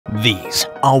These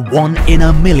are 1 in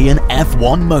a million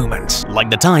F1 moments, like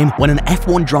the time when an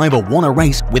F1 driver won a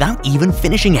race without even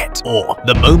finishing it, or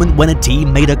the moment when a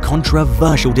team made a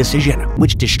controversial decision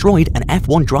which destroyed an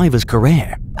F1 driver's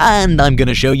career. And I'm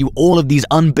gonna show you all of these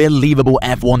unbelievable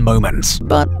F1 moments.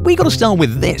 But we gotta start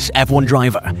with this F1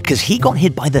 driver, because he got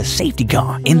hit by the safety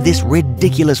car in this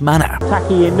ridiculous manner.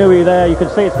 Taki Inui there, you can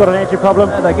see it's got an engine problem.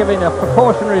 They're giving a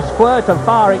precautionary squirt of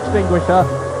fire extinguisher.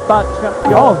 But,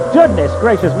 oh goodness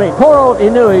gracious me, poor old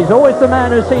Inui is always the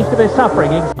man who seems to be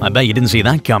suffering. I bet you didn't see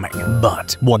that coming.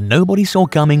 But what nobody saw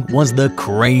coming was the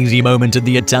crazy moment at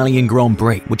the Italian Grand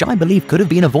Prix, which I believe could have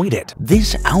been avoided.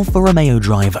 This Alfa Romeo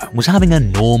driver was having a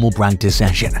normal practice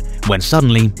session when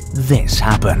suddenly this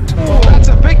happened. Oh, that's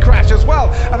a big crash as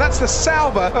well, and that's the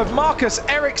Sauber of Marcus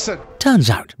Ericsson. Turns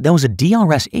out there was a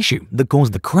DRS issue that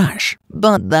caused the crash.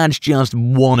 But that's just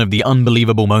one of the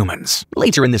unbelievable moments.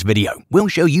 Later in this video, we'll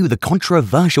show you the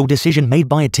controversial decision made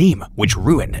by a team which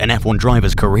ruined an F1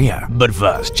 driver's career. But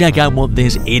first, check out what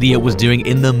this idiot was doing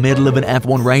in the middle of an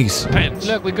F1 race.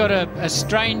 Look, we've got a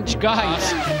strange guy,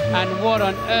 and what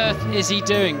on earth is he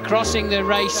doing? Crossing the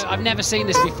race. I've never seen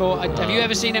this before. Have you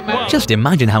ever seen it, Matt? Just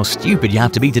imagine how stupid you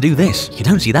have to be to do this. You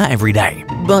don't see that every day.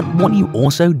 But what you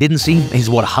also didn't see is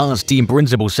what Haas team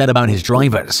principal said about his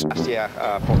drivers. Last year,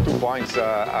 for 2 points,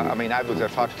 I mean, I would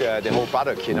have fucked the whole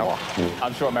paddock, you know.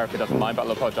 I'm sure America doesn't mind, but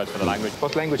I'll apologise for the language.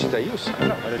 What language did I use? I don't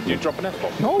know. Did you drop an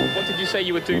F-bomb? No. What did you say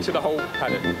you would do to the whole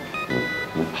paddock?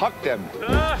 Hug them.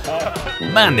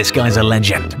 Man, this guy's a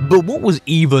legend. But what was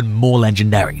even more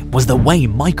legendary was the way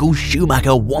Michael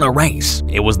Schumacher won a race.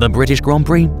 It was the British Grand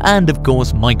Prix, and of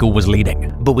course Michael was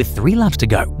leading. But with 3 laps to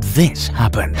go, this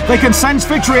happened. They can sense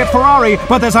victory at Ferrari,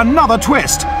 but there's another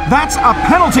twist. That's a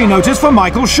penalty notice for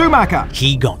Michael Schumacher.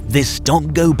 He got this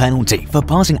stop-go penalty for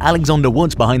passing Alexander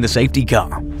Woods behind the safety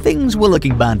car. Things were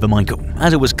looking bad for Michael,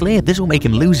 as it was clear this will make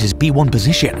him lose his P1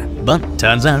 position. But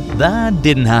turns out that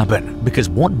didn't happen, because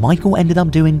what Michael ended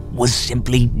up doing was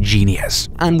simply genius.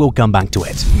 And we'll come back to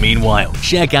it. Meanwhile,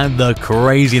 check out the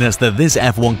craziness that this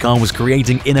F1 car was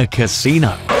creating in a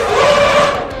casino.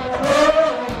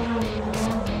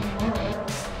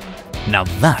 Now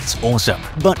that's awesome.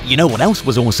 But you know what else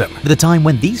was awesome? The time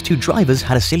when these 2 drivers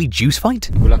had a silly juice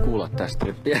fight? Kyllä kuulat tästä.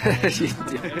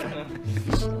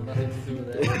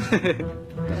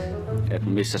 Et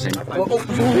missä sen...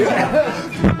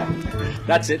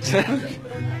 That's it.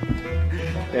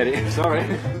 Sorry.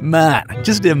 Man,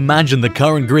 just imagine the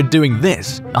current grid doing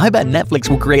this. I bet Netflix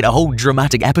will create a whole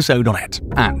dramatic episode on it.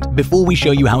 And before we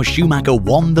show you how Schumacher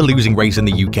won the losing race in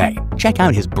the UK, check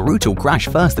out his brutal crash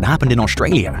first that happened in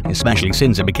Australia, especially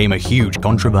since it became a huge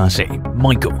controversy.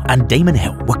 Michael and Damon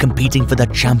Hill were competing for the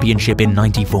championship in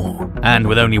 '94. And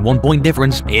with only 1 point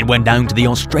difference, it went down to the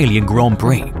Australian Grand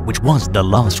Prix, which was the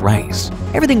last race.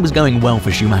 Everything was going well for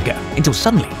Schumacher, until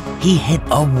suddenly he hit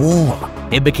a wall.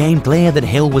 It became clear that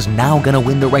Hill was now going to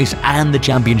win the race and the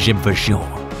championship for sure.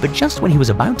 But just when he was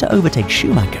about to overtake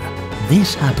Schumacher,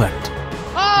 this happened.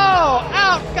 Oh,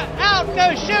 out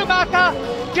goes Schumacher!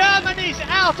 Germany's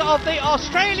out of the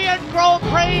Australian Grand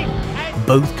Prix!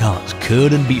 Both cars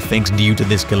couldn't be fixed due to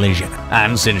this collision.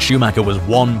 And since Schumacher was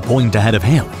 1 point ahead of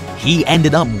Hill, he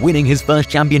ended up winning his first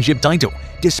championship title,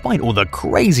 despite all the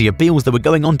crazy appeals that were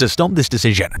going on to stop this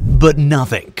decision. But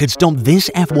nothing could stop this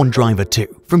F1 driver too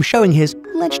from showing his,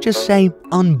 let's just say,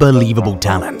 unbelievable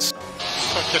talents.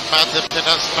 Fucking Mazepin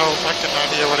has no fucking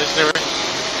idea what he's doing.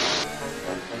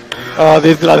 Oh,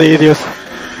 these bloody idiots.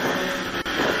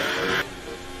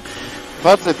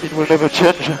 Mazepin will never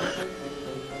change.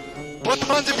 What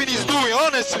Mazepin is doing,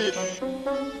 honestly?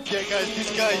 Yeah guys,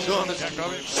 this guy is honestly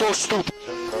so stupid.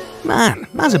 Man,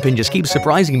 Mazepin just keeps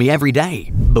surprising me every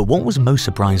day. But what was most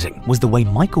surprising was the way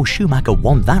Michael Schumacher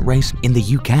won that race in the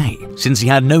UK. Since he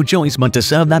had no choice but to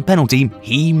serve that penalty,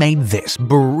 he made this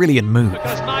brilliant move.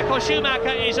 Because Michael Schumacher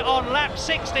is on lap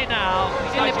 60 now.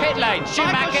 He's in the pit lane.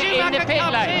 Schumacher in the pit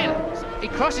lane. He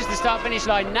crosses the start-finish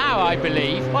line now, I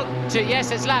believe. Well,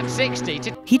 yes, it's lap 60.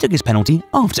 He took his penalty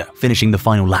after finishing the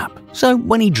final lap. So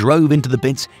when he drove into the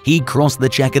pits, he crossed the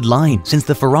checkered line since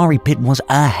the Ferrari pit was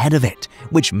ahead of it,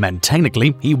 which meant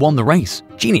technically he won the race.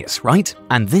 Genius, right?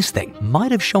 And this thing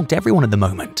might have shocked everyone at the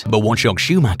moment. But what shocked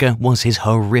Schumacher was his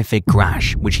horrific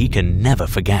crash, which he can never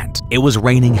forget. It was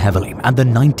raining heavily at the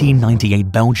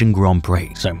 1998 Belgian Grand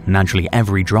Prix, so naturally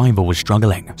every driver was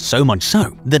struggling. So much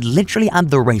so that literally at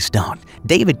the race start,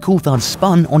 David Coulthard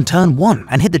spun on turn 1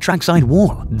 and hit the trackside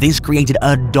wall. This created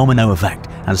a domino effect,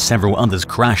 as several others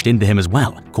crashed into him as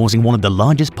well, causing one of the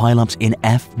largest pileups in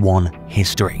F1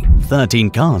 history. 13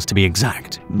 cars to be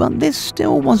exact. But this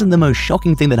still wasn't the most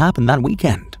shocking thing that happened that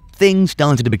weekend. Things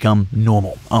started to become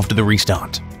normal after the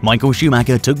restart. Michael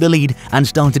Schumacher took the lead and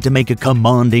started to make a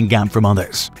commanding gap from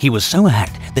others. He was so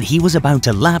ahead that he was about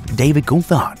to lap David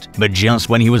Coulthard, but just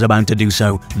when he was about to do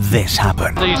so, this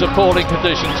happened. These appalling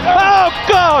conditions. Oh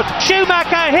God!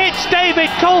 Schumacher hits David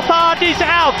Coulthard, is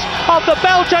out of the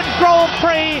Belgian Grand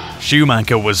Prix.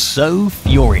 Schumacher was so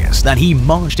furious that he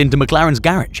marched into McLaren's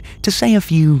garage to say a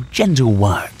few gentle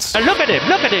words. Look at him,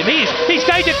 look at him. He's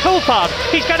David Coulthard.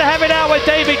 He's going to have it out with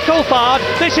David Coulthard.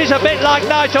 This is a bit like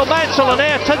Nigel Mansell and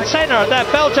Ayrton Senna at their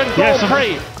Belgian Grand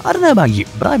Prix. I don't know about you,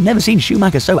 but I've never seen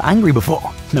Schumacher so angry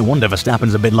before. No wonder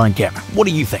Verstappen's a bit like him. What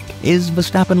do you think? Is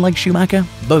Verstappen like Schumacher?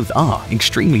 Both are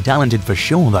extremely talented for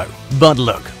sure though. But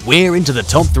look, we're into the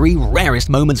top 3 rarest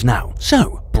moments now.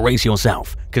 So brace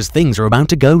yourself, because things are about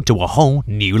to go to a whole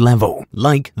new level.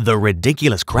 Like the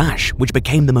ridiculous crash, which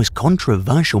became the most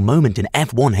controversial moment in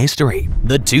F1 history.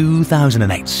 The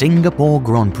 2008 Singapore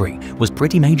Grand Prix was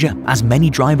pretty major, as many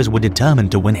drivers were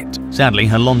determined to win it. Sadly,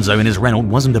 Alonso in his Renault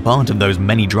wasn't a part of those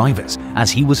many drivers, as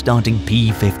he was starting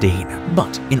P15.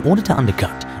 But in order to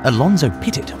undercut, Alonso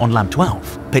pitted on lap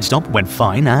 12. Pit stop went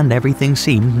fine and everything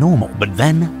seemed normal, but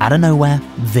then, out of nowhere,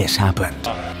 this happened.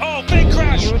 Oh, big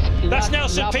crash! That's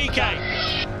Nelson Piquet!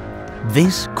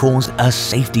 This caused a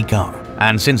safety car.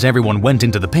 And since everyone went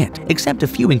into the pit, except a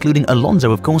few including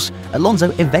Alonso of course,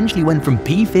 Alonso eventually went from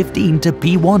P15 to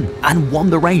P1 and won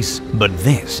the race. But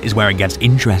this is where it gets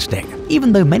interesting.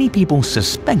 Even though many people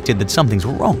suspected that something's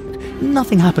wrong,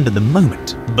 nothing happened at the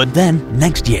moment. But then,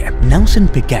 next year, Nelson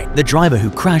Piquet, the driver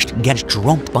who crashed, gets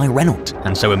dropped by Renault,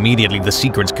 and so immediately the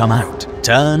secrets come out.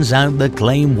 Turns out the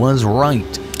claim was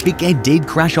right. Piquet did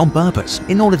crash on purpose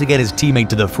in order to get his teammate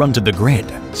to the front of the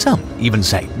grid. Some even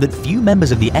say that few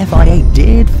members of the FIA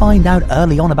did find out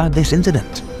early on about this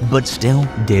incident, but still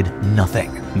did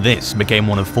nothing. This became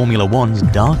one of Formula One's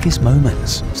darkest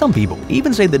moments. Some people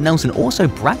even say that Nelson also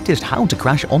practiced how to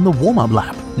crash on the warm-up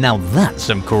lap. Now that's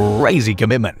some crazy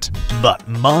commitment. But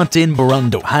Martin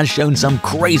Brundle has shown some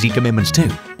crazy commitments too,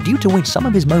 due to which some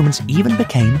of his moments even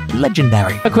became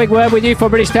legendary. A quick word with you for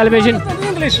British television.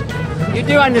 English! You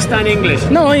do understand English?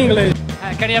 No English!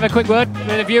 Can you have a quick word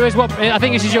with the viewers? What, I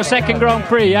think this is your second Grand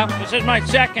Prix, yeah? This is my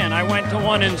second. I went to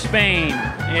one in Spain.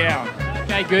 Yeah.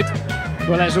 Okay, good.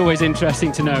 Well, that's always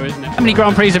interesting to know, isn't it? How many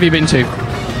Grand Prix have you been to?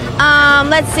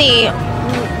 Let's see.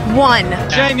 1.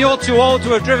 Shame you're too old to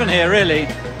have driven here, really.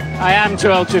 I am too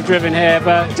old to have driven here,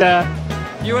 but...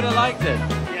 you would have liked it.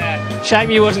 Yeah.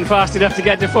 Shame you wasn't fast enough to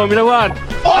get to Formula 1.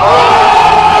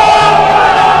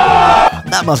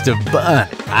 That must have burned.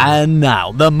 And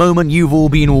now, the moment you've all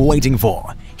been waiting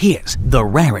for. Here's the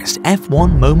rarest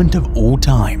F1 moment of all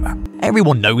time.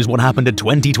 Everyone knows what happened at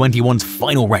 2021's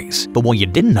final race, but what you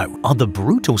didn't know are the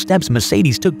brutal steps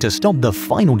Mercedes took to stop the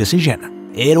final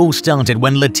decision. It all started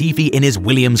when Latifi in his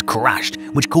Williams crashed,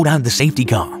 which called out the safety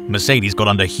car. Mercedes got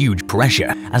under huge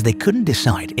pressure as they couldn't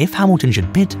decide if Hamilton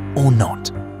should pit or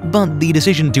not. But the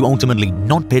decision to ultimately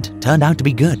not pit turned out to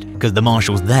be good, because the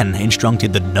marshals then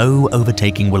instructed that no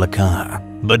overtaking will occur.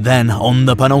 But then, on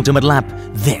the penultimate lap,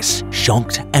 this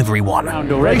shocked everyone.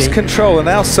 Race control are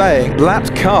now saying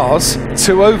lapped cars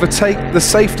to overtake the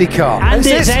safety car. And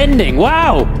it's ending,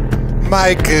 wow!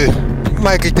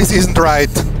 Michael, this isn't right.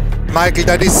 Michael,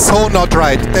 that is so not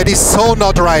right. That is so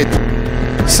not right.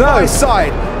 So,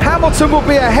 side, Hamilton will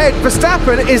be ahead.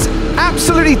 Verstappen is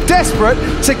absolutely desperate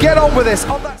to get on with this.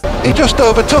 He just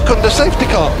overtook on the safety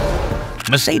car.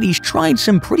 Mercedes tried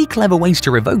some pretty clever ways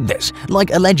to revoke this,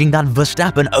 like alleging that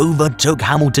Verstappen overtook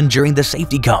Hamilton during the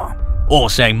safety car, or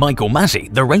saying Michael Massey,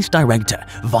 the race director,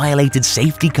 violated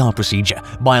safety car procedure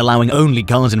by allowing only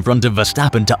cars in front of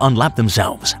Verstappen to unlap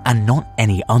themselves and not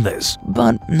any others.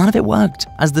 But none of it worked,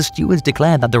 as the stewards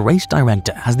declared that the race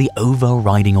director has the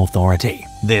overriding authority.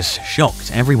 This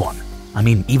shocked everyone. I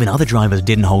mean, even other drivers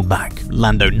didn't hold back.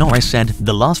 Lando Norris said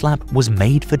the last lap was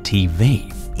made for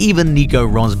TV. Even Nico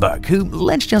Rosberg, who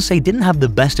let's just say didn't have the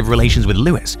best of relations with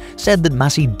Lewis, said that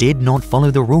Massey did not follow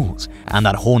the rules, and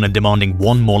that Horner demanding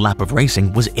one more lap of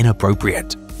racing was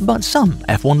inappropriate. But some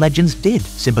F1 legends did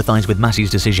sympathize with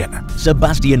Massey's decision.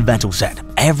 Sebastian Vettel said,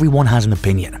 "Everyone has an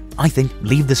opinion. I think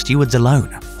leave the stewards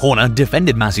alone." Horner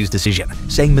defended Massey's decision,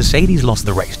 saying Mercedes lost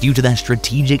the race due to their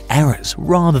strategic errors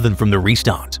rather than from the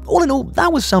restart. All in all,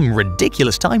 that was some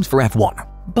ridiculous times for F1.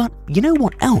 But you know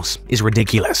what else is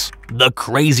ridiculous? The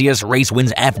craziest race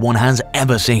wins F1 has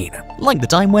ever seen. Like the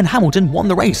time when Hamilton won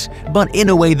the race, but in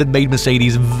a way that made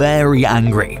Mercedes very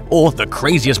angry. Or the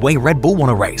craziest way Red Bull won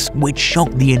a race, which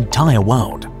shocked the entire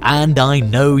world. And I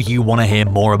know you want to hear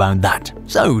more about that.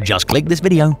 So just click this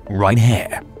video right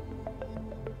here.